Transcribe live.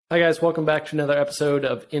Hi, guys. Welcome back to another episode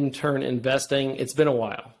of Intern Investing. It's been a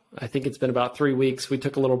while. I think it's been about 3 weeks. We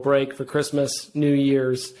took a little break for Christmas, New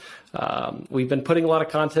Year's. We've been putting a lot of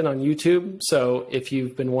content on YouTube. So if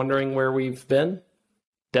you've been wondering where we've been,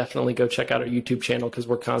 definitely go check out our YouTube channel because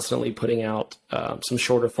we're constantly putting out some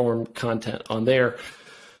shorter form content on there.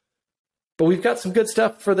 But we've got some good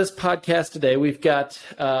stuff for this podcast today. We've got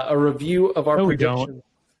a review of our predictions.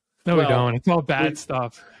 We don't. It's all bad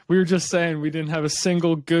stuff. We were just saying we didn't have a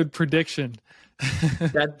single good prediction.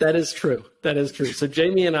 That is true. That is true. So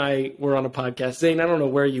Jamie and I were on a podcast. Zane, I don't know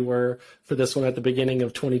where you were for this one at the beginning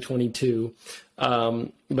of 2022,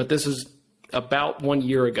 but this is about 1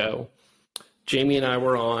 year ago. Jamie and I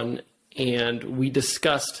were on, and we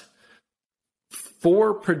discussed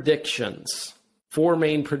four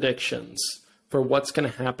main predictions for what's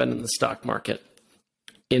going to happen in the stock market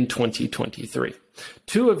in 2023.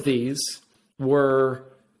 Two of these were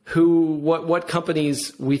what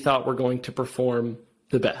companies we thought were going to perform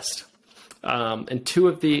the best. And two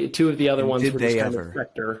of the other ones were just kind of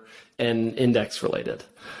sector and index related.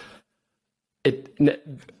 We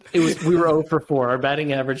were 0 for 4. Our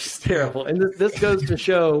batting average is terrible. And this goes to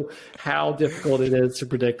show how difficult it is to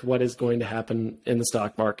predict what is going to happen in the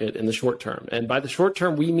stock market in the short term. And by the short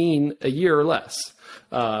term, we mean a year or less.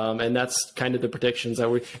 And that's kind of the predictions that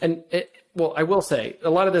I will say a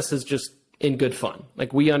lot of this is just in good fun.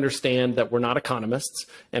 Like, we understand that we're not economists,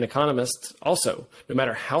 and economists also, no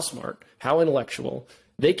matter how smart, how intellectual,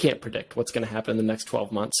 they can't predict what's going to happen in the next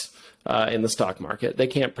 12 months in the stock market. They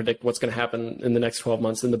can't predict what's going to happen in the next 12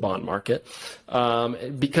 months in the bond market.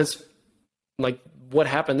 Because like what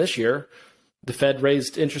happened this year, the Fed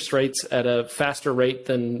raised interest rates at a faster rate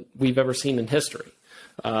than we've ever seen in history.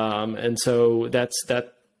 And so that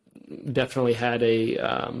definitely had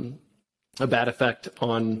a bad effect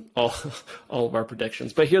on all of our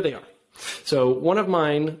predictions, but here they are. So one of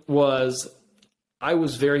mine was, I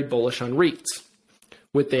was very bullish on REITs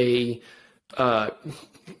with a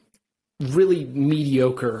really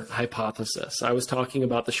mediocre hypothesis. I was talking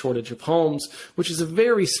about the shortage of homes, which is a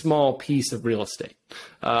very small piece of real estate.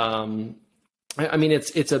 I mean,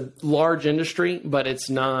 it's a large industry, but it's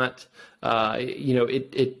not,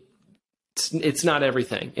 it's not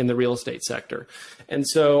everything in the real estate sector. And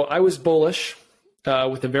so I was bullish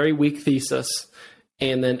with a very weak thesis.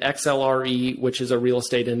 And then XLRE, which is a real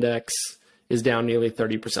estate index, is down nearly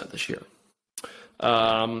 30% this year.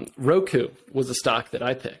 Roku was a stock that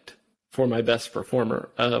I picked for my best performer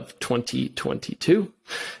of 2022.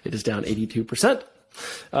 It is down 82%.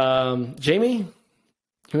 Jamie, you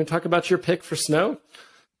want to talk about your pick for Snow?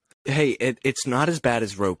 Hey, it's not as bad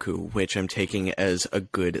as Roku, which I'm taking as a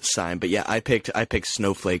good sign. But yeah, I picked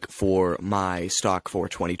Snowflake for my stock for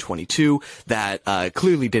 2022. That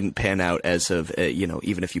clearly didn't pan out as of,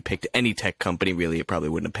 even if you picked any tech company, really, it probably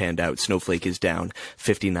wouldn't have panned out. Snowflake is down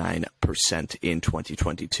 59% in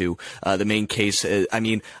 2022. The main case,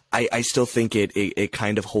 I still think it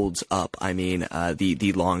kind of holds up. I mean,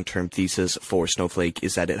 the long-term thesis for Snowflake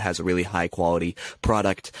is that it has a really high-quality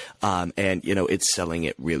product, and, it's selling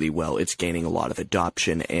it really well. It's gaining a lot of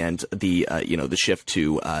adoption, and the shift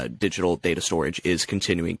to digital data storage is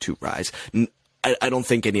continuing to rise. I don't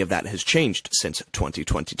think any of that has changed since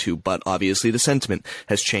 2022, but obviously the sentiment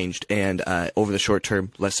has changed, and over the short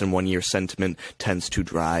term, less than 1 year sentiment tends to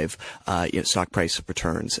drive stock price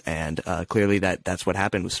returns, and clearly that's what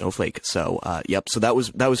happened with Snowflake. So so that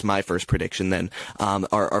was my first prediction. Then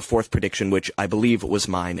our fourth prediction, which I believe was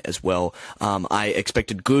mine as well, I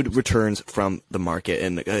expected good returns from the market,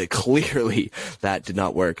 and clearly that did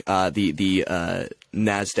not work. The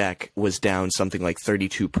NASDAQ was down something like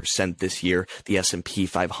 32% this year. The S&P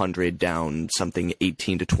 500 down something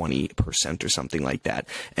 18 to 20% or something like that.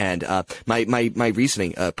 And my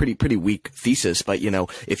reasoning, pretty weak thesis, but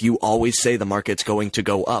if you always say the market's going to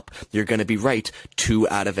go up, you're going to be right 2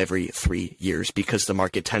 out of every 3 years, because the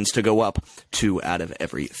market tends to go up 2 out of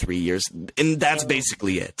every 3 years, and that's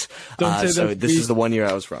basically it. So this is the 1 year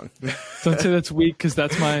I was wrong. Don't say that's weak, because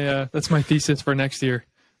that's my thesis for next year.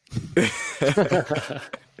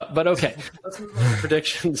 But okay, let's move on to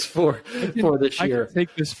predictions for this year. I can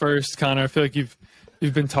take this first, Connor. I feel like you've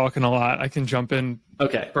been talking a lot. I can jump in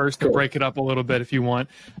first and break it up a little bit if you want.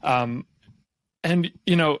 I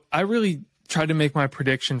really tried to make my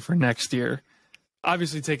prediction for next year.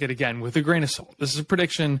 Obviously, take it again with a grain of salt. This is a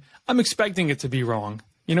prediction. I'm expecting it to be wrong.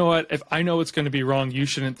 You know what? If I know it's going to be wrong, you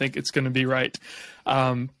shouldn't think it's going to be right.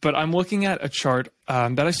 But I'm looking at a chart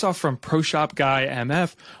that I saw from ProShop Guy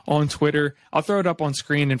MF on Twitter. I'll throw it up on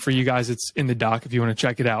screen, and for you guys, it's in the doc if you want to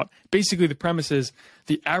check it out. Basically, the premise is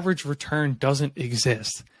the average return doesn't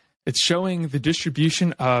exist. It's showing the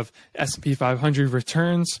distribution of S&P 500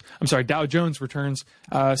 returns, Dow Jones returns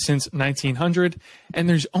since 1900. And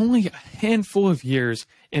there's only a handful of years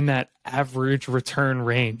in that average return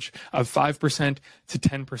range of 5% to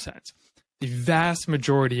 10%. The vast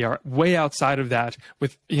majority are way outside of that,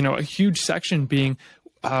 with a huge section being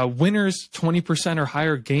winners 20% or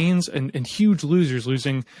higher gains, and huge losers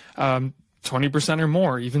losing 20% or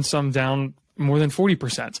more, even some down more than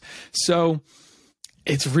 40%. So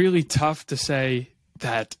it's really tough to say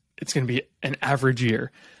that it's going to be an average year.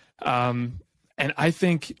 And I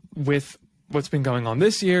think with what's been going on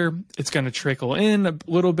this year, it's going to trickle in a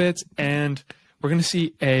little bit, and we're going to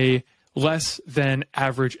see a less than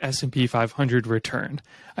average S&P 500 return.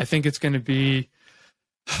 I think it's going to be,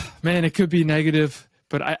 it could be negative,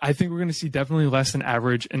 but I think we're going to see definitely less than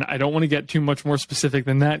average. And I don't want to get too much more specific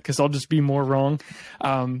than that because I'll just be more wrong.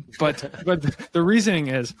 But the reasoning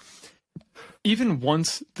is, even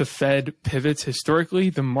once the Fed pivots historically,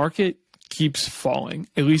 the market keeps falling.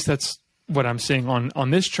 At least that's what I'm seeing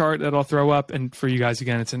on this chart that I'll throw up. And for you guys,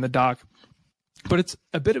 again, it's in the doc. But it's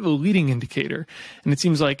a bit of a leading indicator. And it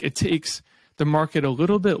seems like it takes the market a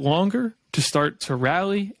little bit longer to start to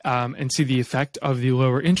rally and see the effect of the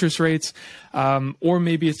lower interest rates. Or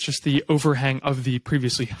maybe it's just the overhang of the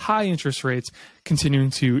previously high interest rates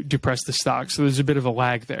continuing to depress the stock. So there's a bit of a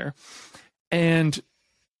lag there. And,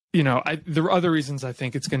 the other reasons I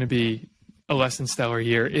think it's going to be a less than stellar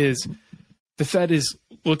year is the Fed is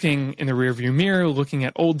looking in the rearview mirror, looking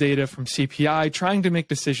at old data from CPI, trying to make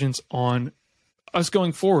decisions on us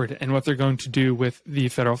going forward and what they're going to do with the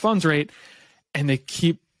federal funds rate. And they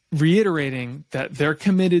keep reiterating that they're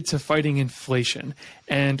committed to fighting inflation.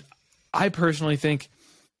 And I personally think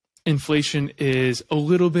inflation is a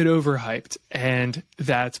little bit overhyped, and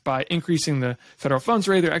that by increasing the federal funds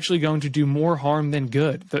rate, they're actually going to do more harm than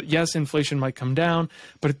good. That yes, inflation might come down,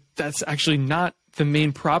 but that's actually not the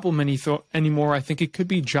main problem anymore. I think it could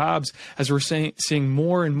be jobs, as we're seeing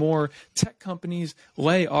more and more tech companies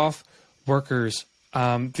lay off workers.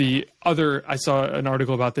 I saw an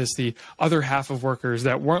article about this, the other half of workers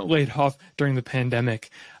that weren't laid off during the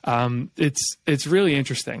pandemic. It's really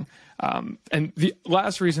interesting. And the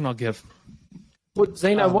last reason I'll give. Well,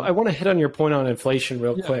 Zane, I want to hit on your point on inflation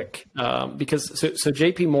real quick, because so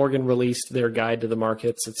JP Morgan released their guide to the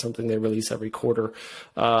markets. It's something they release every quarter.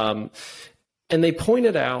 And they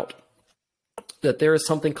pointed out that there is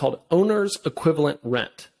something called owner's equivalent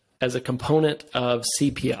rent as a component of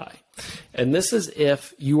CPI. And this is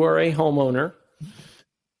if you are a homeowner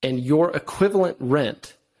and your equivalent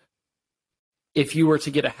rent, if you were to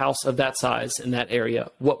get a house of that size in that area,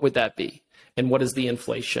 what would that be? And what is the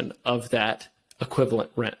inflation of that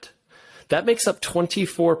equivalent rent? That makes up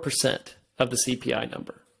 24% of the CPI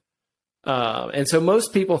number. And so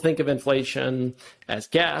most people think of inflation as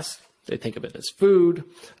gas. They think of it as food.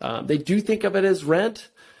 They do think of it as rent,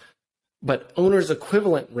 but owner's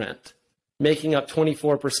equivalent rent making up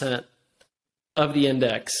 24% of the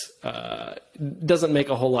index doesn't make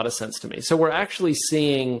a whole lot of sense to me. So we're actually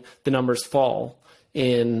seeing the numbers fall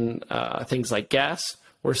in things like gas.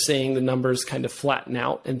 We're seeing the numbers kind of flatten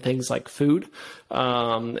out in things like food.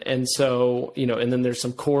 And so, and then there's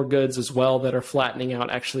some core goods as well that are flattening out,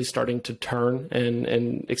 actually starting to turn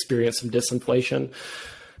and experience some disinflation.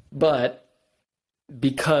 But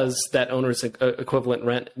because that owner's equivalent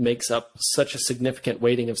rent makes up such a significant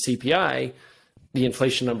weighting of CPI, the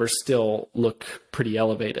inflation numbers still look pretty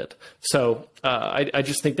elevated. So I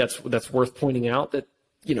just think that's worth pointing out, that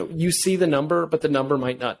you see the number, but the number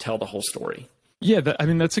might not tell the whole story. Yeah,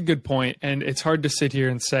 that's a good point. And it's hard to sit here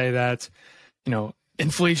and say that,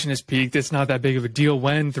 inflation has peaked. It's not that big of a deal,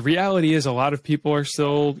 when the reality is a lot of people are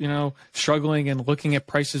still, struggling and looking at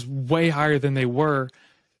prices way higher than they were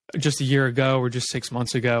just a year ago or just 6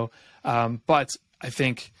 months ago. But I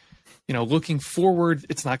think, looking forward,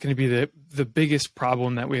 it's not going to be the biggest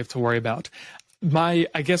problem that we have to worry about. My,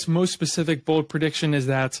 I guess, most specific bold prediction is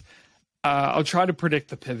that I'll try to predict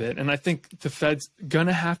the pivot. And I think the Fed's going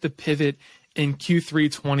to have to pivot in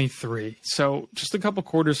Q3 23. So just a couple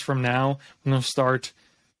quarters from now, when they'll start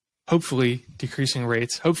hopefully decreasing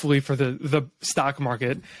rates, hopefully for the stock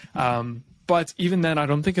market. But even then, I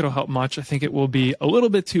don't think it'll help much. I think it will be a little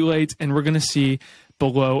bit too late, and we're going to see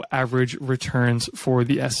below average returns for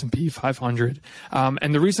the S&P 500.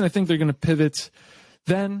 And the reason I think they're going to pivot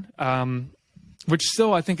then, which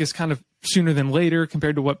still I think is kind of sooner than later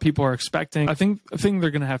compared to what people are expecting, I think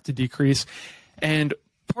they're going to have to decrease. And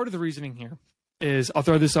part of the reasoning here is, I'll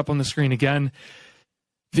throw this up on the screen again,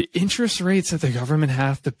 the interest rates that the government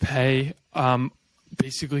have to pay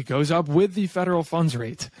basically goes up with the federal funds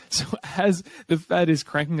rate. So as the Fed is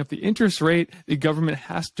cranking up the interest rate, the government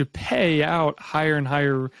has to pay out higher and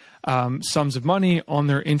higher sums of money on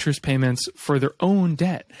their interest payments for their own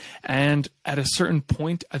debt. And at a certain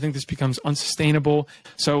point, I think this becomes unsustainable.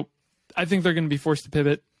 So I think they're going to be forced to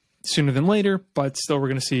pivot sooner than later, but still we're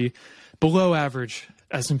going to see below average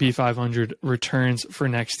S&P 500 returns for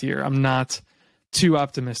next year. I'm not too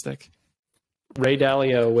optimistic. Ray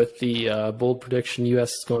Dalio with the bold prediction: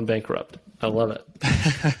 U.S. is going bankrupt. I love it.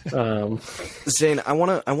 Zane, I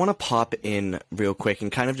wanna pop in real quick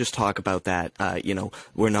and kind of just talk about that.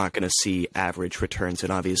 We're not going to see average returns,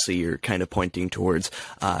 and obviously you're kind of pointing towards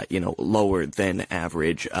lower than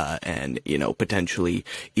average and potentially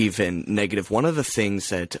even negative. One of the things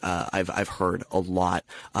that I've heard a lot,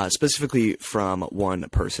 specifically from one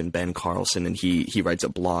person, Ben Carlson, and he writes a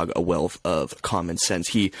blog, A Wealth of Common Sense.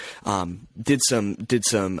 He did some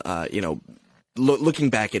looking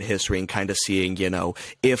back at history and kind of seeing,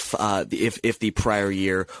 if the prior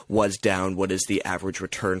year was down, what is the average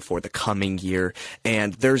return for the coming year?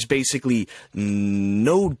 And there's basically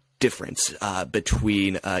no difference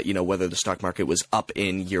between whether the stock market was up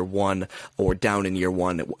in year one or down in year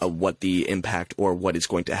one, what the impact or what is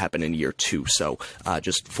going to happen in year two. So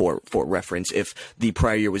just for reference, if the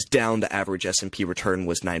prior year was down, the average S&P return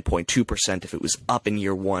was 9.2%. If it was up in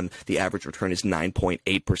year one, the average return is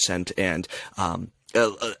 9.8%. And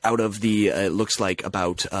out of the looks like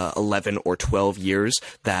about 11 or 12 years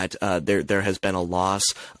that there has been a loss,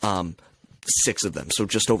 6 of them, so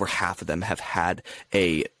just over half of them, have had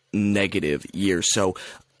a negative year. So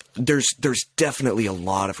there's definitely a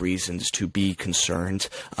lot of reasons to be concerned,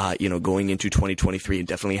 going into 2023, and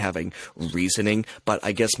definitely having reasoning. But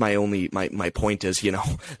I guess my point is,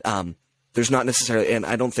 there's not necessarily, and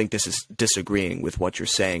I don't think this is disagreeing with what you're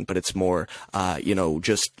saying, but it's more,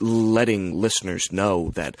 just letting listeners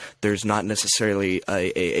know that there's not necessarily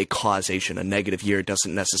a causation. A negative year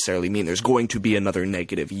doesn't necessarily mean there's going to be another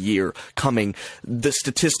negative year coming. The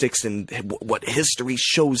statistics and what history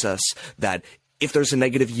shows us that if there's a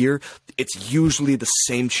negative year, it's usually the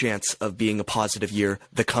same chance of being a positive year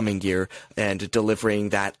the coming year and delivering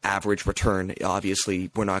that average return. Obviously,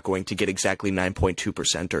 we're not going to get exactly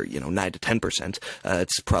 9.2% or 9 to 10%.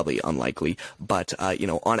 It's probably unlikely, but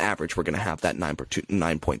on average, we're going to have that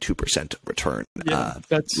 9.2% return.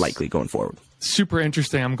 That's likely going forward. Super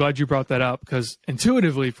interesting. I'm glad you brought that up, because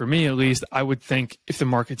intuitively, for me at least, I would think if the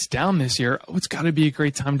market's down this year, it's got to be a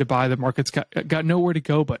great time to buy. The market's got nowhere to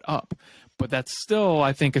go but up. But that's still,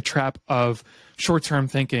 I think, a trap of short-term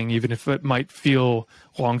thinking, even if it might feel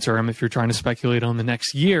long-term. If you're trying to speculate on the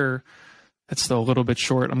next year, that's still a little bit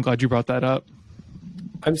short. I'm glad you brought that up.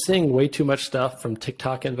 I'm seeing way too much stuff from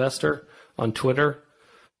TikTok Investor on Twitter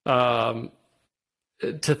to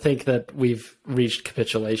think that we've reached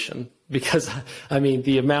capitulation. Because,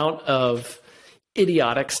 the amount of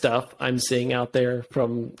idiotic stuff I'm seeing out there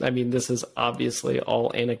this is obviously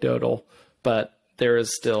all anecdotal, but there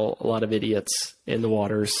is still a lot of idiots in the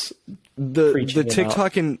waters. The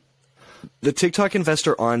TikTok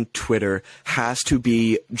investor on Twitter has to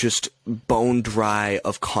be just bone dry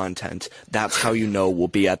of content. That's how we'll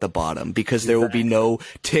be at the bottom, because there will be no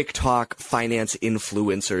TikTok finance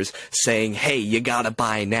influencers saying, "Hey, you gotta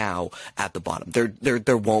buy now" at the bottom.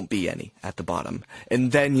 There won't be any at the bottom,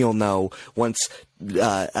 and then you'll know once.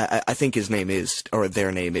 I think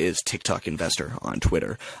their name is TikTok Investor on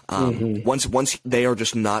Twitter. Once they are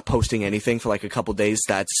just not posting anything for like a couple days,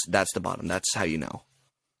 that's the bottom. That's how you know.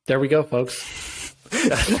 There we go, folks.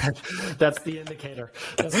 That's the indicator.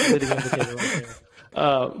 That's the leading indicator right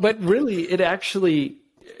there. But really, it actually,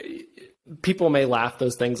 people may laugh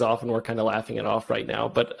those things off, and we're kind of laughing it off right now.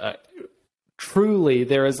 But truly,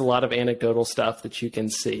 there is a lot of anecdotal stuff that you can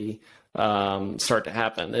see start to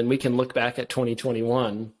happen. And we can look back at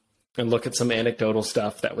 2021 and look at some anecdotal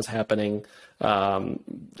stuff that was happening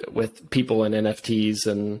with people in NFTs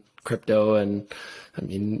and crypto and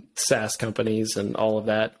SaaS companies and all of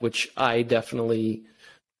that, which I definitely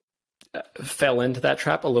fell into that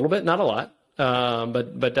trap a little bit, not a lot,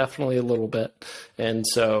 but definitely a little bit. And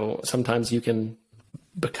so sometimes you can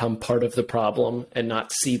become part of the problem and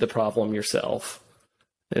not see the problem yourself.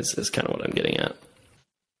 Is kind of what I'm getting at.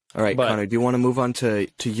 All right, Connor, do you want to move on to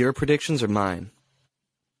your predictions or mine?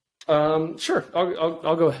 Sure.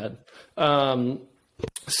 I'll go ahead.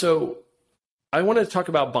 So I want to talk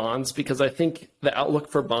about bonds, because I think the outlook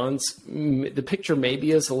for bonds, the picture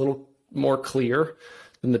maybe is a little more clear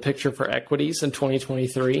than the picture for equities in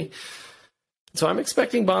 2023. So I'm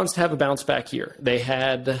expecting bonds to have a bounce back year. They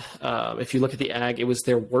had, if you look at the ag, it was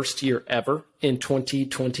their worst year ever in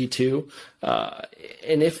 2022.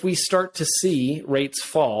 And if we start to see rates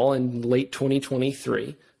fall in late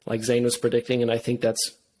 2023, like Zane was predicting, and I think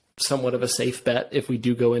that's somewhat of a safe bet if we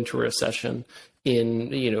do go into a recession in,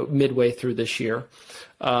 midway through this year.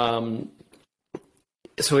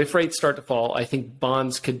 So if rates start to fall, I think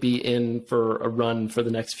bonds could be in for a run for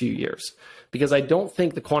the next few years, because I don't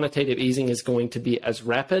think the quantitative easing is going to be as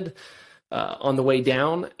rapid on the way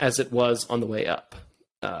down as it was on the way up.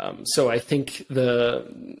 So I think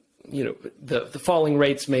the falling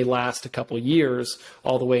rates may last a couple years,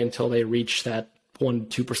 all the way until they reach that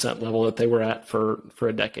 1-2% level that they were at for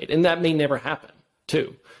a decade. And that may never happen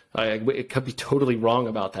too. It could be totally wrong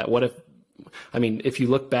about that. If you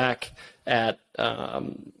look back at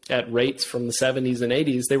rates from the 70s and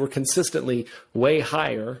 80s, they were consistently way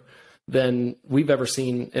higher than we've ever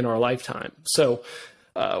seen in our lifetime. So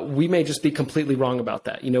we may just be completely wrong about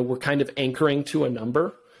that. We're kind of anchoring to a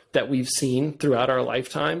number that we've seen throughout our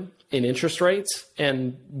lifetime in interest rates.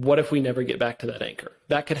 And what if we never get back to that anchor?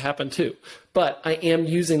 That could happen too. But I am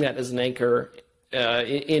using that as an anchor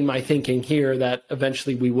in my thinking here, that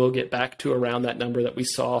eventually we will get back to around that number that we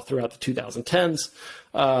saw throughout the 2010s.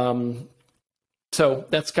 So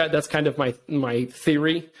that's kind of my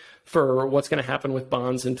theory for what's going to happen with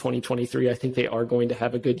bonds in 2023. I think they are going to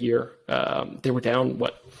have a good year. They were down,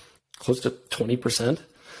 close to 20%.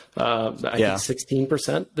 I think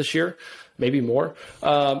 16% this year, maybe more.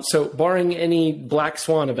 So barring any black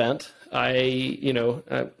swan event,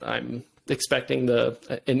 I'm expecting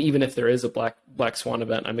and even if there is a black swan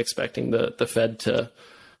event, I'm expecting the Fed to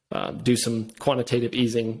do some quantitative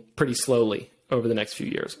easing pretty slowly over the next few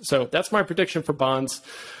years. So that's my prediction for bonds.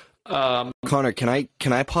 Connor, can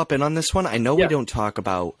I pop in on this one? I know we don't talk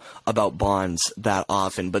about bonds that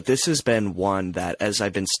often, but this has been one that, as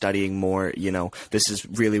I've been studying more, this is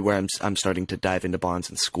really where I'm starting to dive into bonds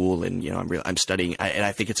in school, and I'm studying, and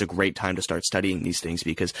I think it's a great time to start studying these things,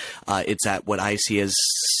 because it's at what I see as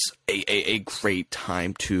a great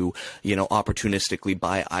time to opportunistically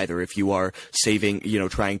buy, either if you are saving,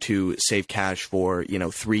 trying to save cash for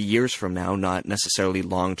 3 years from now, not necessarily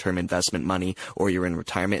long-term investment money, or you're in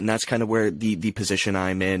retirement. And that's kind of where the position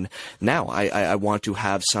I'm in now. I want to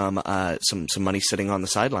have some money sitting on the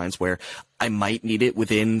sidelines where I might need it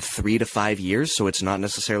within 3 to 5 years. So it's not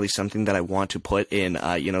necessarily something that I want to put in,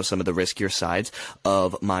 some of the riskier sides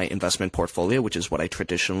of my investment portfolio, which is what I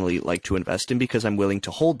traditionally like to invest in, because I'm willing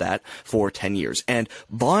to hold that for 10 years. And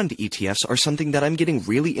bond ETFs are something that I'm getting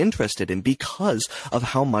really interested in because of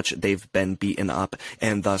how much they've been beaten up,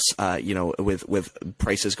 and thus, with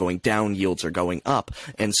prices going down, yields are going up.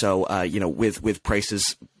 And so, with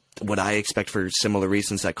prices, what I expect for similar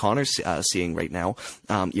reasons that Connor's seeing right now,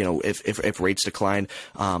 if rates decline,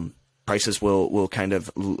 prices will kind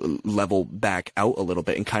of level back out a little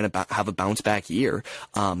bit and kind of have a bounce back year.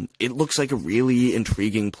 It looks like a really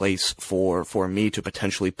intriguing place for me to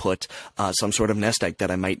potentially put some sort of nest egg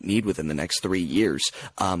that I might need within the next 3 years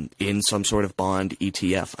in some sort of bond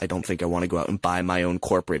ETF. I don't think I want to go out and buy my own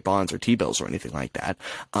corporate bonds or T-bills or anything like that.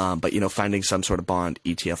 But finding some sort of bond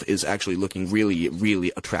ETF is actually looking really,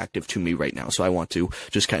 really attractive to me right now. So I want to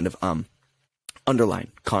just kind of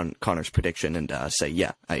underline Connor's prediction and say,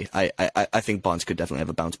 I think bonds could definitely have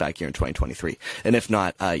a bounce back here in 2023, and if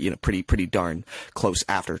not, pretty darn close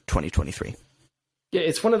after 2023. Yeah,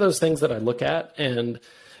 it's one of those things that I look at, and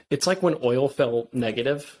it's like when oil fell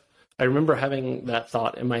negative. I remember having that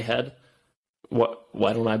thought in my head: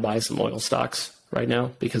 why don't I buy some oil stocks right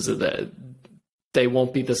now? Because they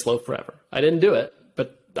won't be this low forever. I didn't do it,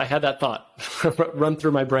 but I had that thought run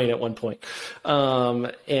through my brain at one point.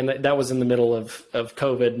 And that was in the middle of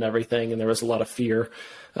COVID and everything. And there was a lot of fear,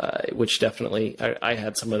 which definitely I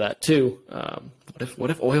had some of that too.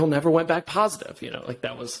 What if oil never went back positive?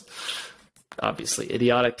 That was obviously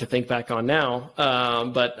idiotic to think back on now.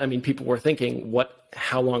 But people were thinking,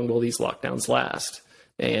 how long will these lockdowns last?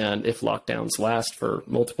 And if lockdowns last for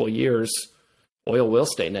multiple years, oil will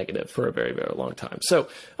stay negative for a very, very long time. So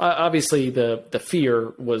obviously the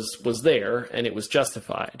fear was there, and it was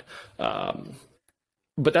justified.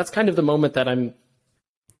 But that's kind of the moment that I'm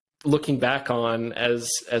looking back on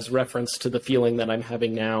as reference to the feeling that I'm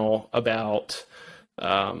having now about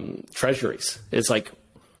treasuries. It's like,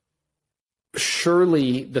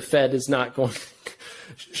 surely the Fed's not going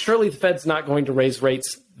to raise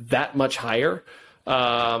rates that much higher.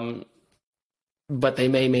 But they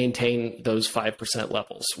may maintain those 5%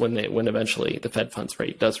 levels when eventually the Fed funds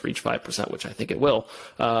rate does reach 5%, which I think it will.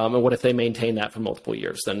 And what if they maintain that for multiple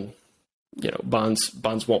years? Then,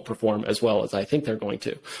 bonds won't perform as well as I think they're going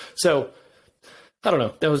to. So I don't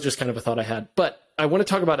know. That was just kind of a thought I had. But I want to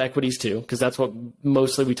talk about equities too, because that's what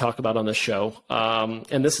mostly we talk about on this show.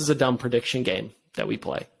 And this is a dumb prediction game that we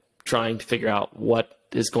play, trying to figure out what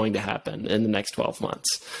is going to happen in the next 12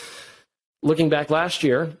 months. Looking back last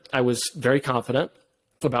year, I was very confident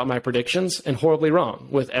about my predictions and horribly wrong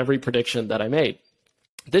with every prediction that I made.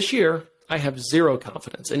 This year, I have zero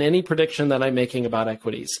confidence in any prediction that I'm making about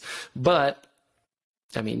equities. But,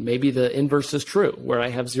 I mean, maybe the inverse is true, where I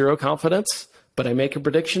have zero confidence, but I make a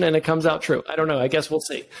prediction and it comes out true. I don't know. I guess we'll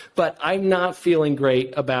see. But I'm not feeling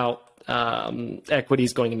great about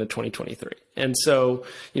equities going into 2023. And so,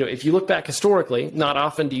 if you look back historically, not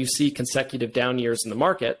often do you see consecutive down years in the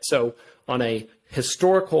market. So on a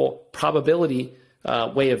historical probability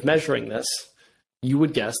way of measuring this, you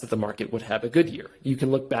would guess that the market would have a good year. You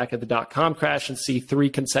can look back at the dot-com crash and see 3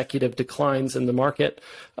 consecutive declines in the market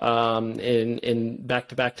in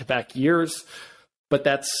back-to-back-to-back years, but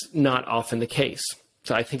that's not often the case.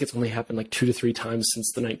 So I think it's only happened like 2 to 3 times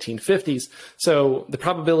since the 1950s. So the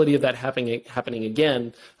probability of that happening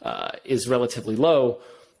again is relatively low,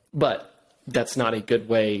 but that's not a good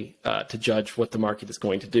way to judge what the market is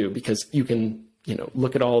going to do, because you can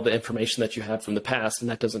look at all the information that you have from the past, and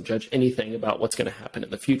that doesn't judge anything about what's going to happen in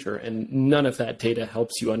the future. And none of that data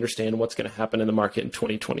helps you understand what's going to happen in the market in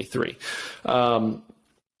 2023. And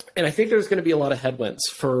I think there's going to be a lot of headwinds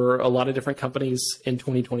for a lot of different companies in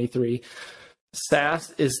 2023.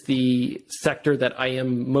 SaaS is the sector that I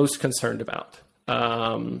am most concerned about.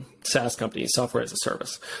 SaaS companies, software as a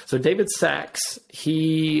service. So David Sachs,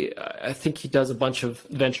 I think he does a bunch of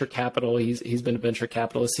venture capital. He's been a venture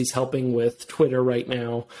capitalist. He's helping with Twitter right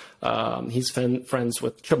now. He's friends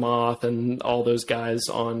with Chamath and all those guys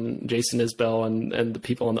on Jason Isbell and the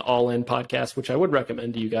people on the All In podcast, which I would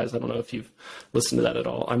recommend to you guys. I don't know if you've listened to that at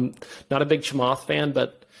all. I'm not a big Chamath fan,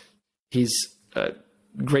 but he's a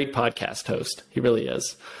great podcast host. He really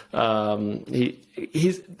is.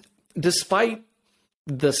 He's despite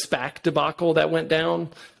the SPAC debacle that went down,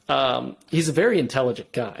 he's a very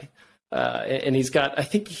intelligent guy. And I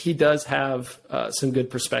think he does have some good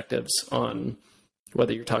perspectives on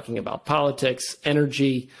whether you're talking about politics,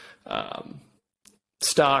 energy,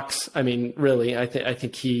 stocks. I mean, really, I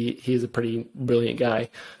think he's a pretty brilliant guy,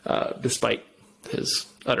 despite his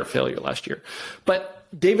utter failure last year. But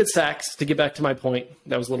David Sachs, to get back to my point,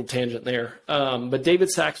 that was a little tangent there. But David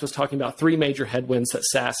Sachs was talking about 3 major headwinds that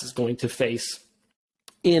SaaS is going to face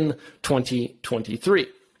in 2023.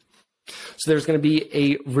 So there's going to be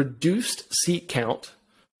a reduced seat count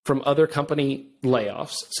from other company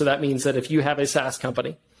layoffs. So that means that if you have a SaaS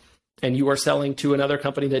company and you are selling to another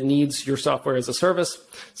company that needs your software as a service,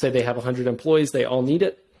 say they have 100 employees, they all need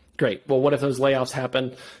it. Great. Well, what if those layoffs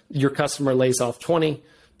happen? Your customer lays off 20%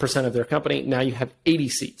 of their company. Now you have 80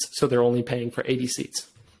 seats. So they're only paying for 80 seats.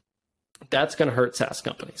 That's going to hurt SaaS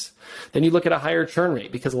companies. Then you look at a higher churn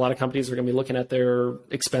rate, because a lot of companies are going to be looking at their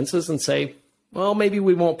expenses and say, well, maybe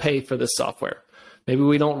we won't pay for this software. Maybe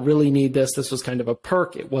we don't really need this. This was kind of a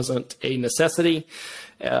perk. It wasn't a necessity.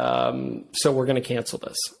 So we're going to cancel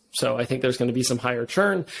this. So I think there's going to be some higher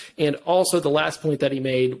churn. And also the last point that he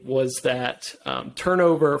made was that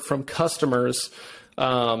turnover from customers,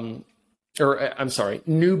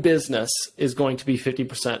 new business is going to be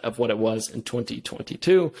 50% of what it was in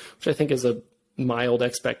 2022, which I think is a mild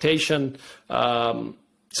expectation.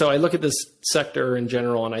 So I look at this sector in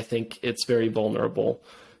general, and I think it's very vulnerable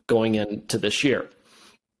going into this year.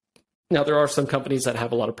 Now, there are some companies that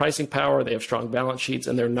have a lot of pricing power. They have strong balance sheets,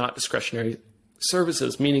 and they're not discretionary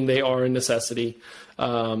services, meaning they are a necessity.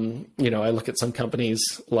 I look at some companies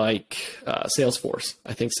like Salesforce.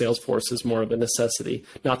 I think Salesforce is more of a necessity.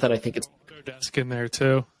 Not that I think it's Autodesk in there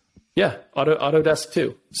too. Yeah, Autodesk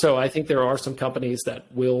too. So I think there are some companies that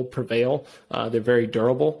will prevail. They're very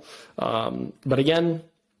durable. But again,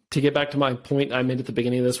 to get back to my point I made at the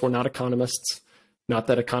beginning of this, we're not economists. Not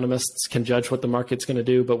that economists can judge what the market's going to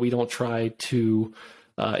do, but we don't try to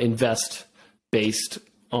invest based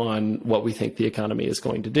on what we think the economy is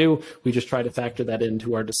going to do. We just try to factor that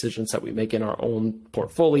into our decisions that we make in our own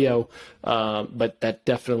portfolio. But that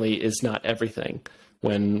definitely is not everything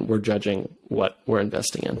when we're judging what we're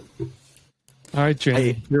investing in. All right,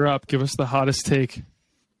 Jamie, you're up. Give us the hottest take.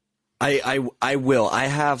 I will. I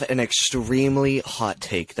have an extremely hot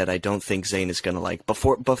take that I don't think Zane is going to like.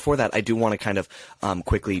 Before that, I do want to kind of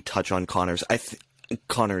quickly touch on Connor's.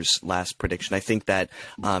 Connor's last prediction. I think that,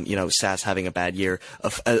 SAS having a bad year,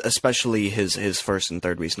 especially his first and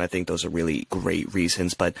third reason, I think those are really great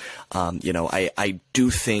reasons. But, I do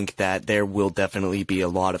think that there will definitely be a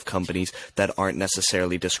lot of companies that aren't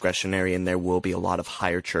necessarily discretionary, and there will be a lot of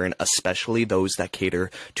higher churn, especially those that cater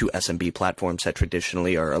to SMB platforms that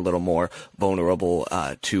traditionally are a little more vulnerable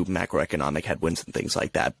to macroeconomic headwinds and things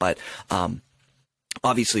like that. But,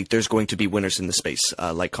 obviously, there's going to be winners in the space.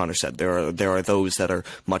 Like Connor said, there are those that are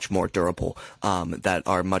much more durable, that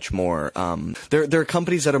are much more. There are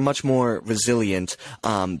companies that are much more resilient,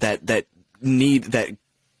 that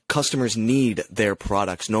customers need their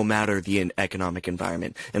products no matter the economic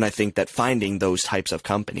environment. And I think that finding those types of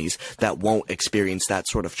companies that won't experience that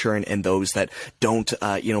sort of churn, and those that don't,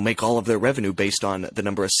 make all of their revenue based on the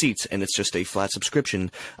number of seats, and it's just a flat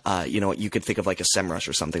subscription, you could think of like a SEMrush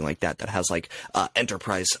or something like that has like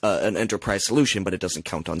an enterprise solution, but it doesn't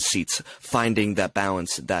count on seats. Finding that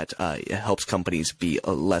balance that helps companies be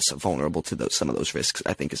less vulnerable to some of those risks,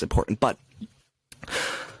 I think, is important. But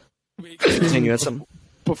continue at some.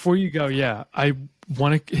 Before you go, I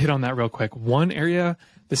want to hit on that real quick. One area,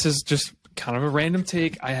 this is just kind of a random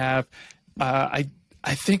take I have. I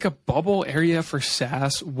think a bubble area for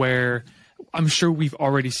SaaS where I'm sure we've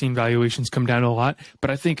already seen valuations come down a lot,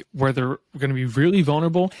 but I think where they're going to be really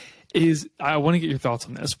vulnerable is, I want to get your thoughts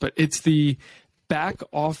on this, but it's the back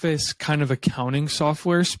office kind of accounting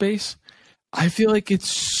software space. I feel like it's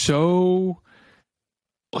so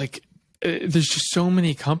there's just so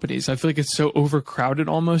many companies. I feel like it's so overcrowded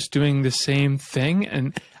almost doing the same thing.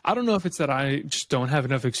 And I don't know if it's that I just don't have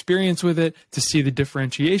enough experience with it to see the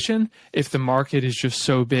differentiation, if the market is just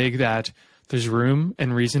so big that there's room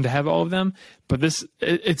and reason to have all of them. But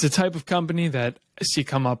it's a type of company that I see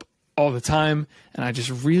come up all the time, and I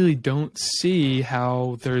just really don't see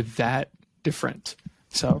how they're that different.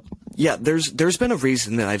 So yeah, there's been a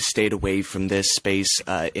reason that I've stayed away from this space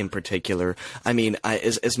in particular. I mean,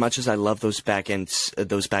 as much as I love those back end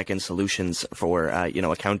solutions for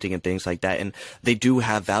accounting and things like that, and they do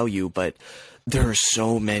have value, but there are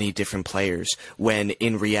so many different players when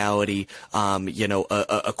in reality, a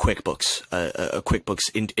QuickBooks,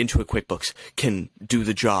 into a QuickBooks can do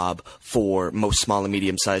the job for most small and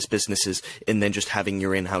medium sized businesses. And then just having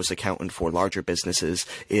your in-house accountant for larger businesses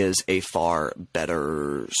is a far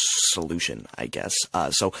better solution, I guess.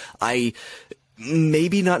 So I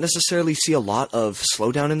maybe not necessarily see a lot of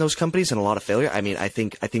slowdown in those companies and a lot of failure. I mean, I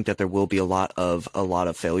think that there will be a lot of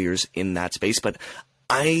failures in that space, but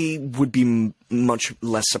I would be much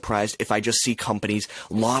less surprised if I just see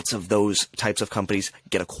lots of those types of companies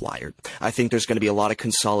get acquired. I think there's going to be a lot of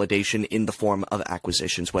consolidation in the form of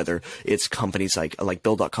acquisitions, whether it's companies like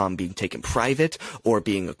Bill.com being taken private or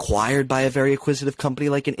being acquired by a very acquisitive company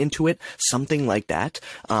like an Intuit, something like that,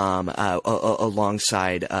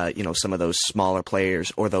 alongside, some of those smaller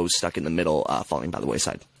players or those stuck in the middle, falling by the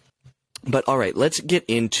wayside. But all right, let's get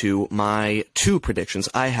into my two predictions.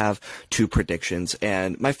 I have two predictions,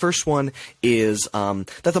 and my first one is that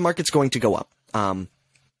the market's going to go up. I'm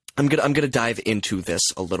gonna dive into this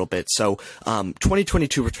a little bit. So,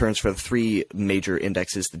 2022 returns for the three major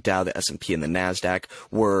indexes, the Dow, the S&P, and the Nasdaq,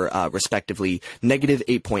 were respectively negative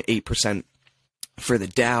 8.8%. For the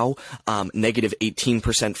Dow, negative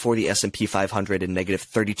 18% for the S&P 500, and negative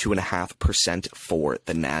 32.5% for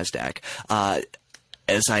the Nasdaq.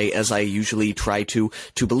 As I usually try to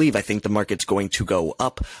believe, I think the market's going to go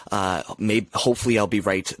up. Hopefully I'll be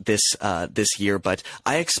right this year, but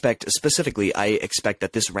I expect that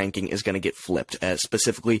this ranking is going to get flipped.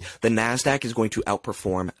 Specifically, the Nasdaq is going to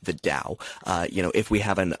outperform the Dow. If we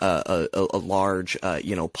have a large,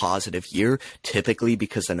 positive year, typically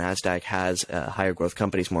because the Nasdaq has higher growth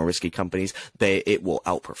companies, more risky companies, it will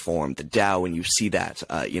outperform the Dow, and you see that,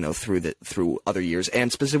 through other years,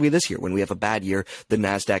 and specifically this year when we have a bad year, the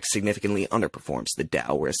Nasdaq significantly underperforms the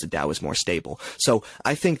Dow, whereas the Dow is more stable. So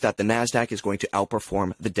I think that the Nasdaq is going to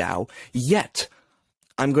outperform the Dow, yet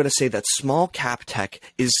I'm going to say that small cap tech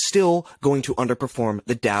is still going to underperform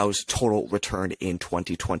the Dow's total return in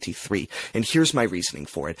 2023. And here's my reasoning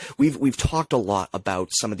for it. We've talked a lot about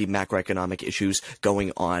some of the macroeconomic issues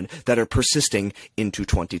going on that are persisting into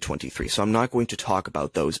 2023. So I'm not going to talk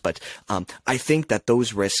about those, but I think that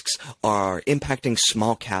those risks are impacting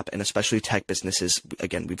small cap and especially tech businesses.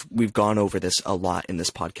 Again, we've gone over this a lot in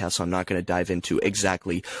this podcast, so I'm not going to dive into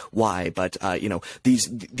exactly why, but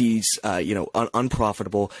these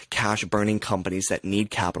unprofitable cash burning companies that need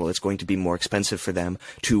capital, it's going to be more expensive for them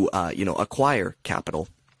to acquire capital,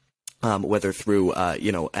 whether through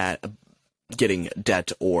getting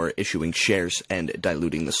debt or issuing shares and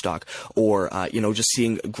diluting the stock, or just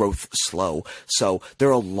seeing growth slow. So there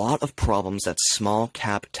are a lot of problems that small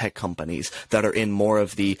cap tech companies that are in more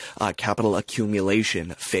of the capital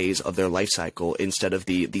accumulation phase of their life cycle instead of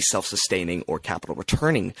the self-sustaining or capital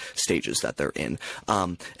returning stages that they're in.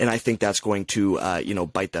 And I think that's going to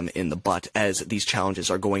bite them in the butt, as these challenges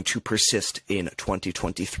are going to persist in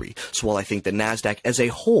 2023. So while I think the NASDAQ as a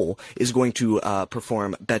whole is going to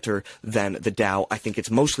perform better than the Dow, I think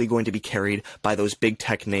it's mostly going to be carried by those big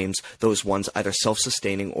tech names, those ones either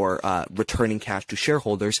self-sustaining or returning cash to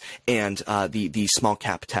shareholders, and the small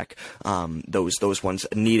cap tech, those ones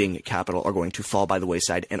needing capital, are going to fall by the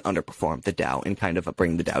wayside and underperform the Dow and kind of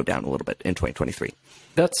bring the Dow down a little bit in 2023.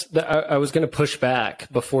 I was going to push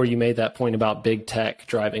back before you made that point about big tech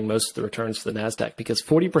driving most of the returns for the NASDAQ, because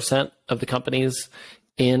 40% of the companies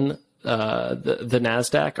in the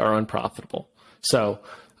NASDAQ are unprofitable. So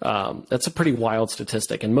that's a pretty wild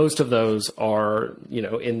statistic, and most of those are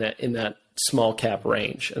in that small cap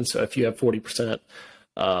range. And so if you have 40%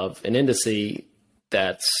 of an indice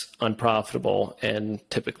that's unprofitable and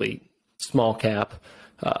typically small cap,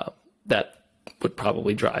 that would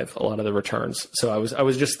probably drive a lot of the returns. So I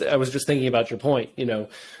was just thinking about your point.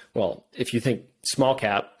 Well, if you think small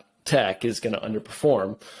cap tech is going to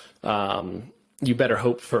underperform, you better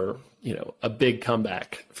hope for a big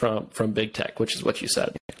comeback from big tech, which is what you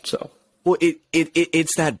said. So. Well,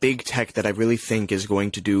 it's that big tech that I really think is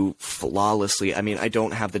going to do flawlessly. I mean, I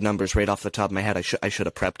don't have the numbers right off the top of my head. I should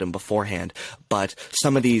have prepped them beforehand. But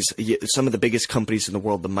some of the biggest companies in the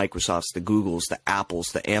world, the Microsofts, the Googles, the Apples,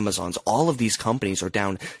 the Amazons, all of these companies are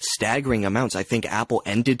down staggering amounts. I think Apple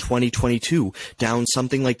ended 2022 down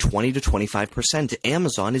something like 20 to 25%.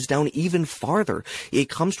 Amazon is down even farther. It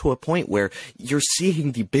comes to a point where you're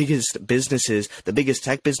seeing the biggest businesses, the biggest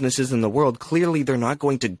tech businesses in the world, clearly they're not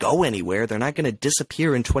going to go anywhere. They're not going to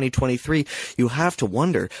disappear in 2023. You have to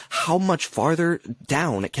wonder, how much farther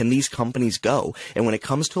down can these companies go? And when it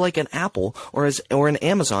comes to like an Apple or an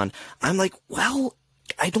Amazon, I'm like, well,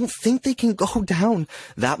 I don't think they can go down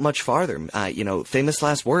that much farther. Famous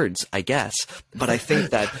last words, I guess. But I think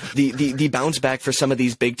that the bounce back for some of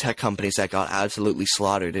these big tech companies that got absolutely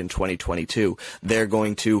slaughtered in 2022, they're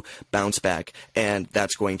going to bounce back, and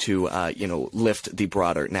that's going to, lift the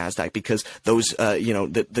broader NASDAQ, because those,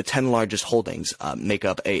 the 10 largest holdings make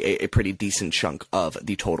up a pretty decent chunk of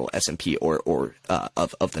the total S&P or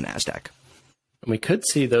of the NASDAQ. We could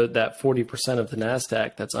see, though, that 40% of the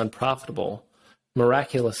NASDAQ that's unprofitable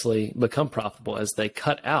miraculously become profitable as they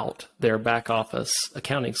cut out their back office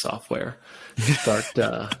accounting software, start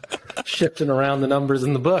shifting around the numbers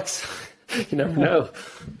in the books. You never know.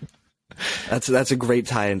 That's a great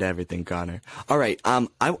tie into everything, Connor. All right.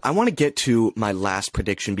 I want to get to my last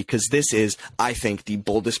prediction, because this is, I think, the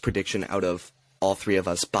boldest prediction out of all three of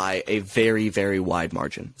us by a very, very wide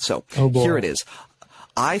margin. So here it is.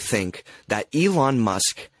 I think that Elon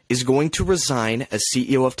Musk is going to resign as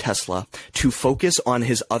CEO of Tesla to focus on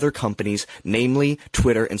his other companies, namely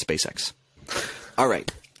Twitter and SpaceX. All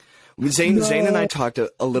right. Zane and I talked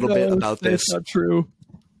a little bit about this. That's not true.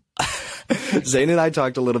 Zane and I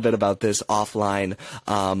talked a little bit about this offline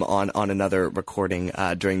on another recording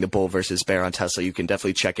during the bull versus bear on Tesla. You can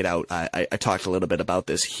definitely check it out. I talked a little bit about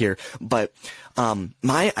this here. But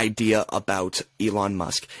my idea about Elon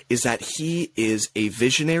Musk is that he is a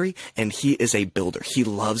visionary and he is a builder. He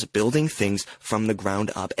loves building things from the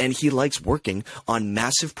ground up, and he likes working on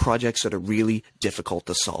massive projects that are really difficult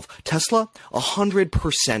to solve. Tesla,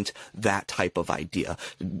 100% that type of idea.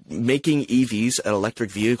 Making EVs, electric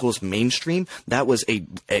vehicles, mainstream, that was a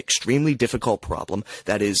extremely difficult problem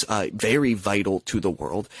that is very vital to the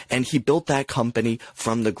world, and he built that company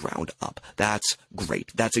from the ground up. That's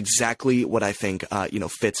great. That's exactly what I think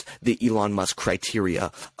fits the Elon Musk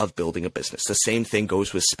criteria of building a business. The same thing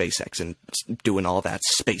goes with SpaceX and doing all that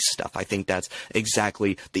space stuff. I think that's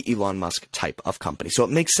exactly the Elon Musk type of company. So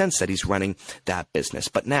it makes sense that he's running that business.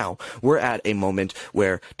 But now we're at a moment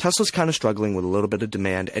where Tesla's kind of struggling with a little bit of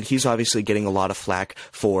demand, and he's obviously getting a lot of flack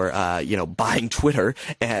for buying Twitter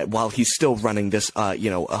while he's still running this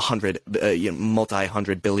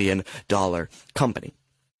multi-$100 billion company.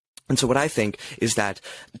 And so what I think is that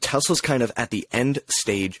Tesla's kind of at the end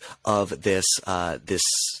stage of this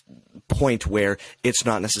point where it's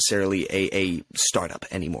not necessarily a startup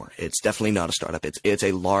anymore. It's definitely not a startup. It's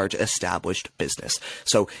a large established business.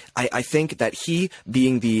 So I think that he,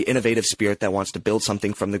 being the innovative spirit that wants to build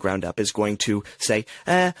something from the ground up, is going to say,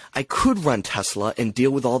 I could run Tesla and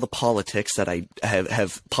deal with all the politics that I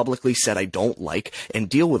have publicly said I don't like, and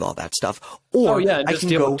deal with all that stuff. Or just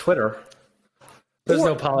deal with Twitter. There's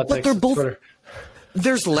no politics. But they're both, Twitter.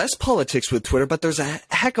 There's less politics with Twitter, but there's a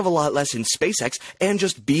heck of a lot less in SpaceX and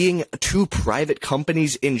just being two private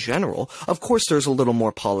companies in general. Of course, there's a little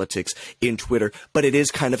more politics in Twitter, but it is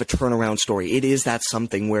kind of a turnaround story. It is that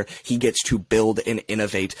something where he gets to build and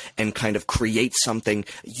innovate and kind of create something.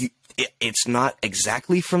 It's not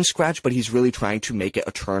exactly from scratch, but he's really trying to make it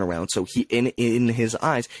a turnaround. So he, in his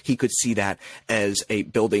eyes, he could see that as a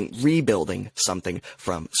rebuilding something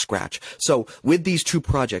from scratch. So with these two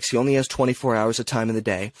projects, he only has 24 hours of time in the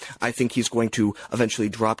day. I think he's going to eventually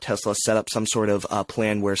drop Tesla, set up some sort of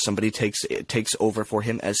plan where somebody takes over for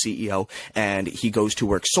him as CEO, and he goes to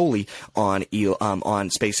work solely on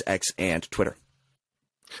SpaceX and Twitter.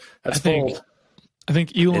 That's bold. I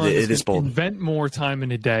think Elon is going to invent more time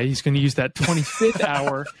in a day. He's going to use that 25th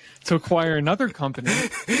hour to acquire another company.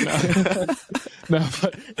 No,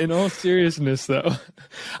 but in all seriousness, though,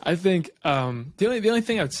 I think the only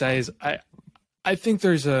thing I would say is I think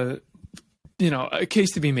there's a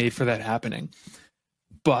case to be made for that happening.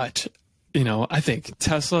 But I think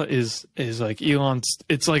Tesla is like Elon's.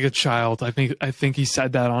 It's like a child. I think he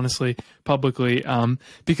said that honestly publicly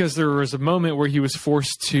because there was a moment where he was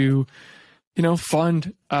forced to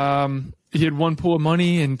fund. He had one pool of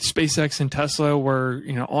money, and SpaceX and Tesla were,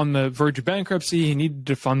 on the verge of bankruptcy. He needed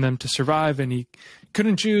to fund them to survive, and he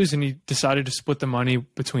couldn't choose, and he decided to split the money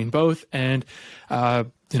between both and,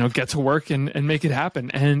 get to work and make it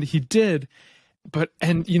happen. And he did. But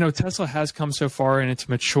Tesla has come so far, and it's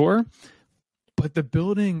mature. But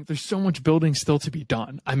there's so much building still to be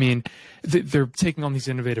done. I mean, they're taking on these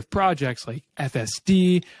innovative projects like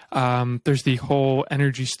FSD. There's the whole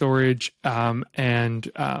energy storage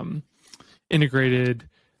and integrated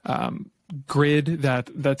grid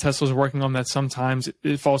that Tesla's working on that sometimes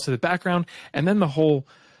it falls to the background. And then the whole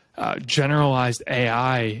generalized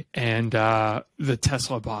AI and the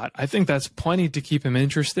Tesla bot. I think that's plenty to keep him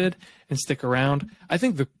interested and stick around. I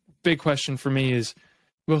think the big question for me is,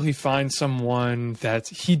 will he find someone that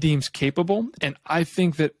he deems capable? And I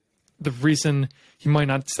think that the reason he might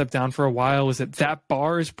not step down for a while is that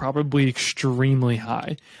bar is probably extremely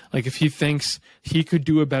high. Like if he thinks he could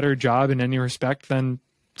do a better job in any respect than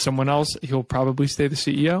someone else, he'll probably stay the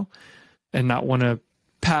CEO and not want to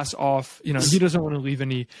pass off. He doesn't want to leave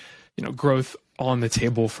any, growth on the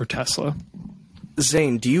table for Tesla.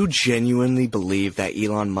 Zane, do you genuinely believe that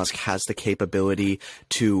Elon Musk has the capability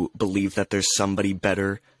to believe that there's somebody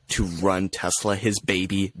better to run Tesla, his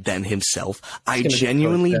baby, than himself? I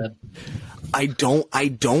genuinely, I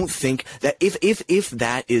don't think that if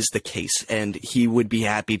that is the case, and he would be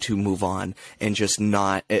happy to move on and just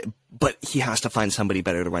not, but he has to find somebody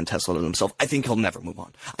better to run Tesla than himself, I think he'll never move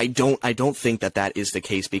on. I don't think that is the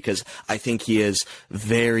case, because I think he is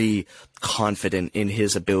very confident in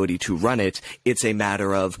his ability to run it. It's a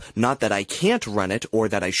matter of not that I can't run it or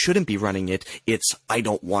that I shouldn't be running it. It's I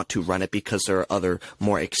don't want to run it because there are other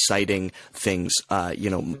more exciting things,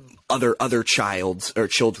 other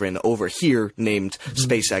children over here named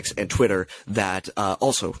SpaceX and Twitter that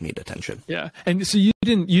also need attention. Yeah, and so you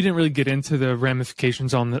didn't really get into the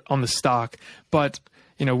ramifications on the stock, but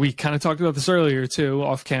we kind of talked about this earlier too,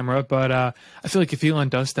 off camera. But I feel like if Elon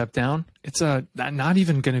does step down, it's not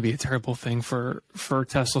even going to be a terrible thing for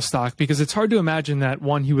Tesla stock, because it's hard to imagine that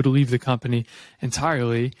he would leave the company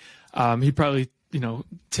entirely. He'd probably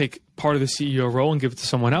take part of the CEO role and give it to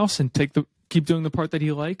someone else and keep doing the part that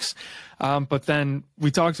he likes. But then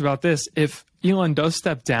we talked about this. If Elon does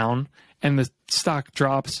step down and the stock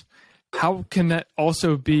drops, how can that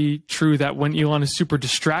also be true that when Elon is super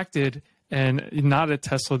distracted and not at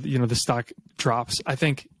Tesla, the stock drops? I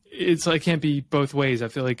think it can't be both ways. I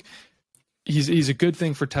feel like he's a good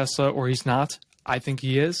thing for Tesla, or he's not. I think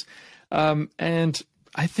he is. And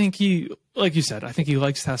I think like you said, I think he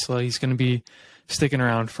likes Tesla. He's going to be sticking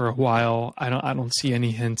around for a while. I don't see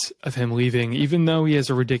any hint of him leaving, even though he has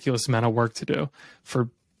a ridiculous amount of work to do for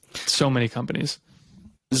so many companies.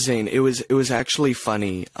 Zane, it was actually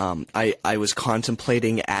funny. I was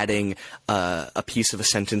contemplating adding a piece of a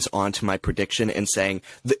sentence onto my prediction and saying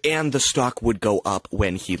the stock would go up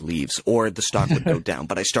when he leaves, or the stock would go down.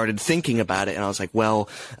 But I started thinking about it, and I was like, well,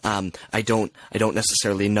 I don't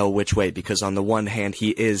necessarily know which way, because on the one hand,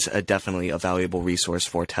 he is definitely a valuable resource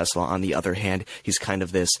for Tesla. On the other hand, he's kind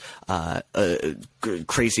of this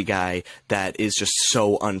crazy guy that is just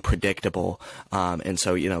so unpredictable. And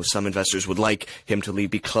so, some investors would like him to leave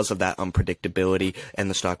because of that unpredictability, and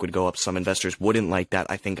the stock would go up. Some investors wouldn't like that.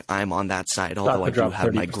 I think I'm on that side, although I do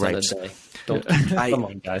have my gripes. Come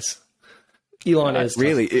on, guys. Elon is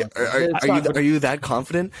really. Are you that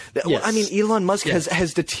confident? Yes. I mean, Elon Musk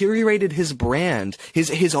has deteriorated his brand,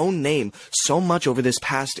 his own name so much over this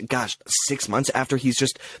past 6 months after he's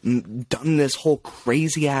just done this whole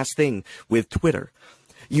crazy ass thing with Twitter.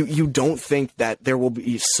 You don't think that there will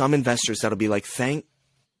be some investors that'll be like, thank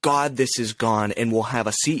God this is gone, and we'll have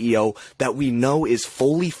a CEO that we know is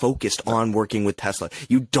fully focused on working with Tesla.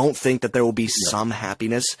 You don't think that there will be some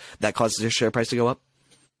happiness that causes their share price to go up?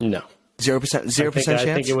 No. 0% chance? I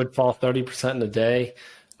think it would fall 30% in a day.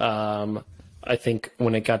 I think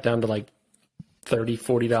when it got down to like $30,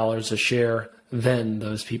 $40 a share, then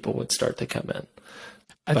those people would start to come in.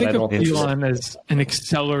 I think of Elon as an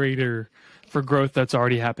accelerator for growth that's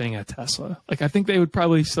already happening at Tesla. Like, I think they would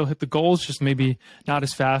probably still hit the goals, just maybe not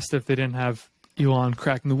as fast if they didn't have Elon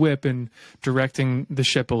cracking the whip and directing the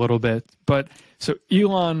ship a little bit. But so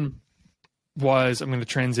Elon was, I'm going to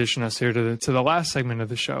transition us here to the last segment of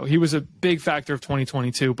the show. He was a big factor of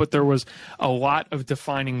 2022, but there was a lot of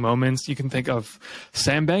defining moments. You can think of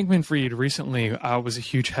Sam Bankman-Fried recently was a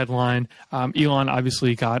huge headline. Elon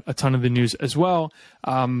obviously got a ton of the news as well,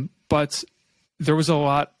 but there was a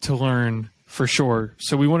lot to learn for sure.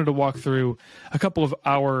 So we wanted to walk through a couple of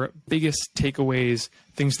our biggest takeaways,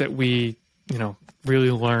 things that we,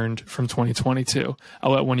 really learned from 2022.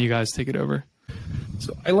 I'll let one of you guys take it over.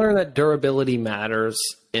 So I learned that durability matters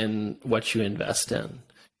in what you invest in.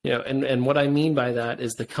 And what I mean by that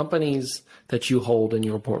is the companies that you hold in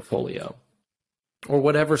your portfolio, or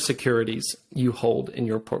whatever securities you hold in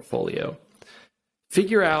your portfolio,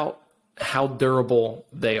 figure out how durable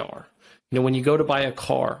they are. When you go to buy a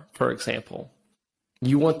car, for example,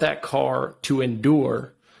 you want that car to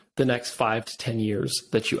endure the next 5 to 10 years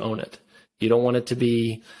that you own it. You don't want it to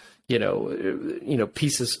be,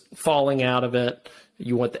 pieces falling out of it.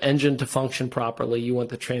 You want the engine to function properly. You want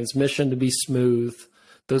the transmission to be smooth.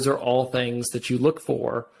 Those are all things that you look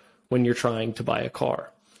for when you're trying to buy a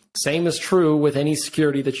car. Same is true with any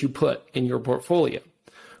security that you put in your portfolio.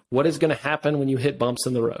 What is going to happen when you hit bumps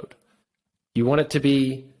in the road? You want it to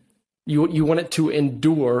be, you want it to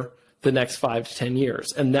endure the next 5 to 10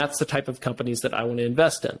 years. And that's the type of companies that I want to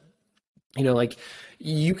invest in.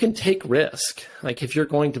 You can take risk. Like, if you're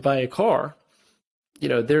going to buy a car,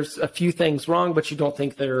 there's a few things wrong, but you don't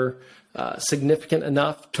think they're significant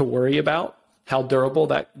enough to worry about how durable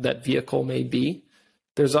that vehicle may be.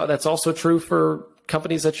 That's also true for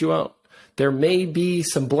companies that you own. There may be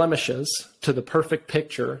some blemishes to the perfect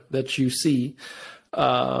picture that you see,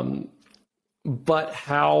 but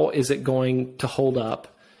how is it going to hold up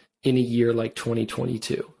in a year like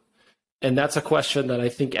 2022? And that's a question that I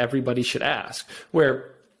think everybody should ask.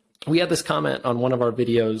 Where we had this comment on one of our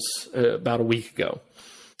videos about a week ago,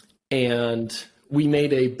 and we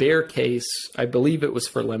made a bear case. I believe it was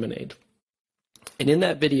for Lemonade. And in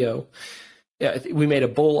that video, we made a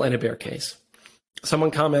bull and a bear case.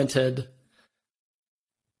 Someone commented,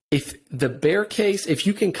 if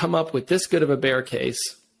you can come up with this good of a bear case,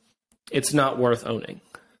 it's not worth owning.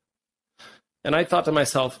 And I thought to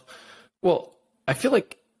myself, well, I feel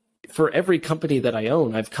like for every company that I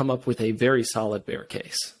own, I've come up with a very solid bear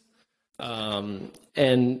case. And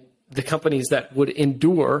the companies that would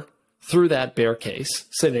endure through that bear case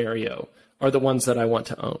scenario are the ones that I want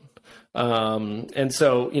to own. And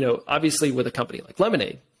so, obviously with a company like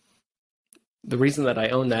Lemonade, the reason that I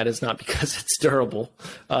own that is not because it's durable.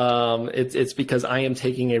 It's because I am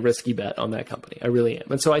taking a risky bet on that company. I really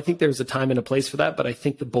am. And so I think there's a time and a place for that, but I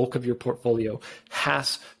think the bulk of your portfolio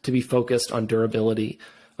has to be focused on durability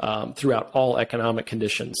throughout all economic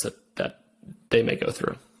conditions that they may go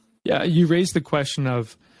through. Yeah, you raised the question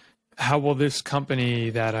of how will this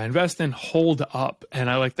company that I invest in hold up? And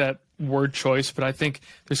I like that word choice, but I think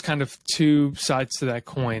there's kind of two sides to that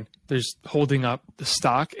coin. There's holding up the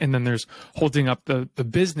stock, and then there's holding up the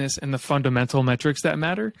business and the fundamental metrics that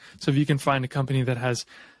matter. So if you can find a company that has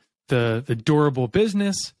the durable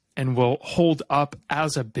business and will hold up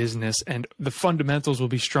as a business and the fundamentals will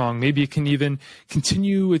be strong, maybe it can even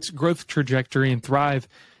continue its growth trajectory and thrive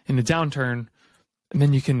in the downturn, and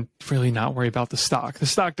then you can really not worry about the stock. The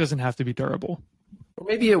stock doesn't have to be durable. Or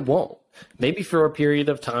maybe it won't. Maybe for a period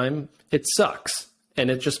of time, it sucks and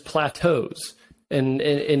it just plateaus. And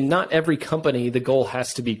in not every company, the goal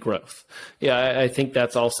has to be growth. Yeah, I think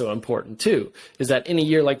that's also important too, is that in a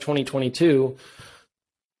year like 2022,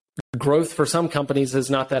 growth for some companies is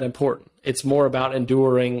not that important. It's more about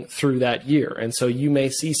enduring through that year. And so you may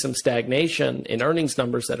see some stagnation in earnings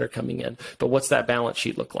numbers that are coming in, but what's that balance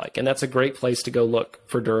sheet look like? And that's a great place to go look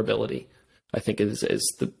for durability, I think, is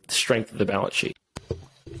the strength of the balance sheet.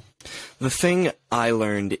 The thing I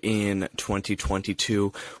learned in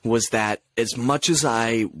 2022 was that as much as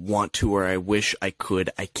I want to or I wish I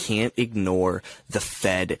could, I can't ignore the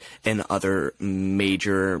Fed and other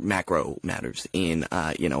major macro matters in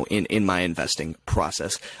my investing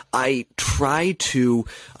process. I try to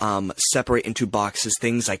separate into boxes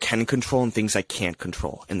things I can control and things I can't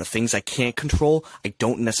control. And the things I can't control, I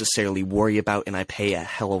don't necessarily worry about, and I pay a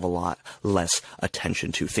hell of a lot less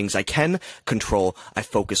attention to. Things I can control, I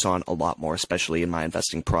focus on a lot more, especially in my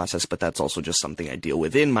investing process, but that's also just something I deal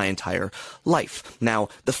with in my entire life. Now,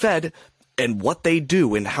 the Fed and what they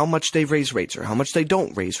do and how much they raise rates or how much they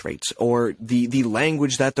don't raise rates or the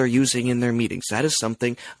language that they're using in their meetings, that is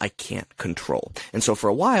something I can't control. And so for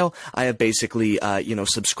a while, I have basically,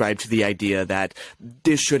 subscribed to the idea that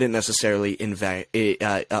this shouldn't necessarily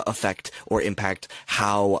affect or impact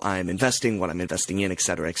how I'm investing, what I'm investing in, et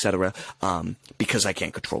cetera, because I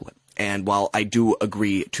can't control it. And while I do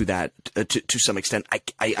agree to that to some extent,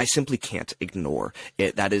 I simply can't ignore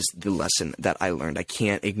it. That is the lesson that I learned. I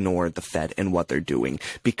can't ignore the Fed and what they're doing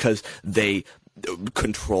because they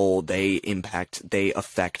control, they impact, they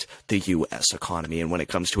affect the U.S. economy. And when it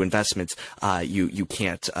comes to investments, you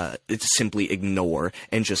can't simply ignore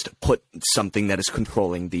and just put something that is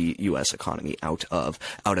controlling the U.S. economy out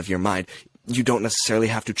of your mind. You don't necessarily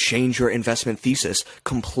have to change your investment thesis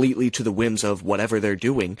completely to the whims of whatever they're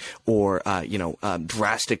doing or,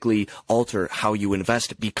 drastically alter how you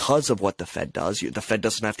invest because of what the Fed does. The Fed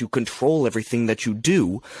doesn't have to control everything that you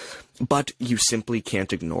do, but you simply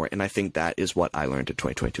can't ignore it. And I think that is what I learned in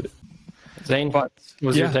 2022. Zane, what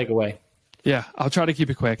was your takeaway? Yeah, I'll try to keep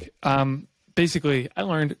it quick. Basically, I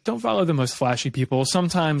learned don't follow the most flashy people.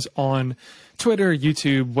 Sometimes on Twitter,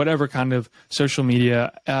 YouTube, whatever kind of social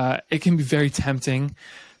media, it can be very tempting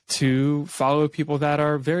to follow people that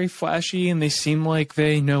are very flashy and they seem like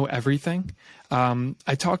they know everything.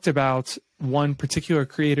 I talked about one particular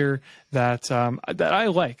creator that I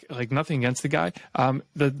like nothing against the guy.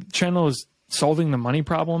 The channel is Solving the Money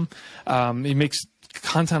Problem. He makes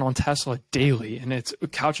content on Tesla daily, and it's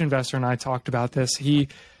Couch Investor and I talked about this. He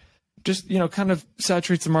just, kind of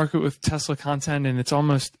saturates the market with Tesla content, and it's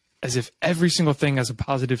almost as if every single thing has a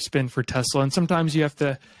positive spin for Tesla. And sometimes you have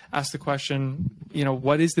to ask the question,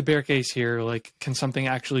 what is the bear case here? Like, can something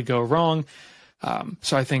actually go wrong?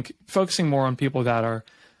 So I think focusing more on people that are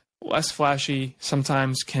less flashy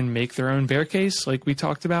sometimes can make their own bear case, like we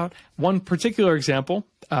talked about. One particular example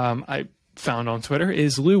I found on Twitter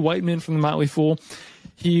is Lou Whiteman from the Motley Fool.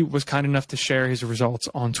 He was kind enough to share his results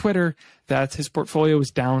on Twitter that his portfolio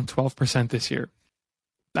was down 12% this year.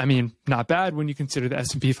 I mean, not bad when you consider the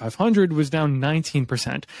S&P 500 was down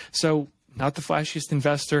 19%. So not the flashiest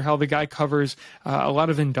investor. How the guy covers a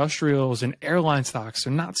lot of industrials and airline stocks.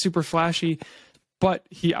 So not super flashy, but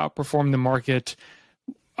he outperformed the market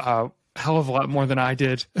a hell of a lot more than I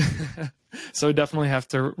did. So definitely have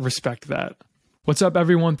to respect that. What's up,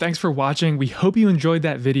 everyone? Thanks for watching. We hope you enjoyed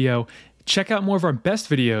that video. Check out more of our best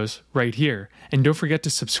videos right here. And don't forget to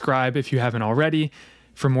subscribe if you haven't already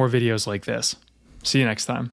for more videos like this. See you next time.